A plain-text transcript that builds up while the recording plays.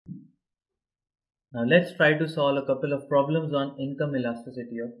Now let's try to solve a couple of problems on income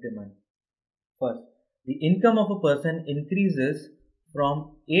elasticity of demand. First, the income of a person increases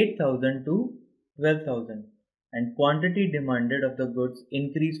from 8,000 to 12,000 and quantity demanded of the goods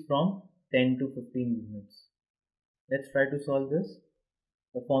increase from 10 to 15 units. Let's try to solve this.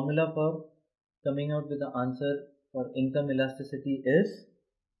 The formula for coming out with the answer for income elasticity is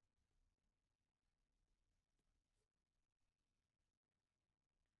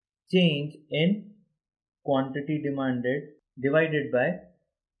change in quantity demanded divided by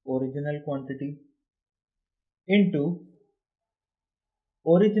original quantity into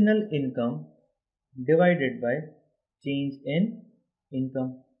original income divided by change in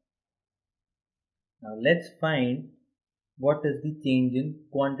income. Now let's find what is the change in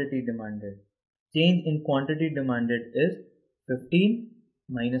quantity demanded. Change in quantity demanded is 15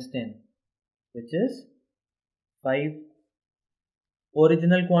 minus 10, which is 5.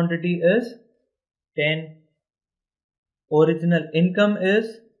 Original quantity is 10. Original income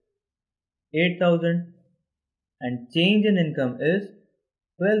is 8,000 and change in income is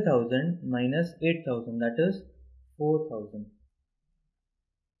 12,000 minus 8,000, that is 4,000.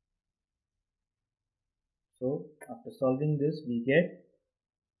 So after solving this we get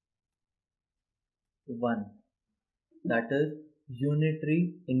 1, that is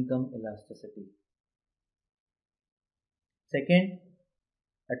unitary income elasticity. Second,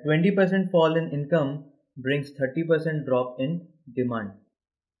 a 20% fall in income brings 30% drop in demand.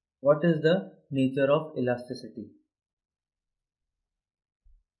 What is the nature of elasticity?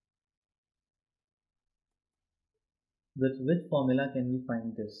 With which formula can we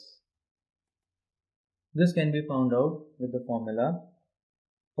find this? This can be found out with the formula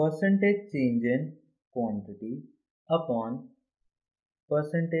percentage change in quantity upon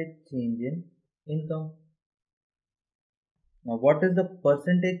percentage change in income. Now what is the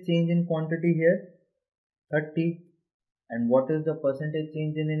percentage change in quantity here? 30. And what is the percentage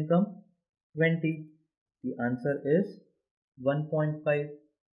change in income? 20. The answer is 1.5.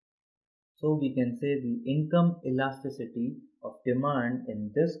 So we can say the income elasticity of demand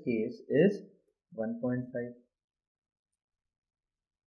in this case is 1.5.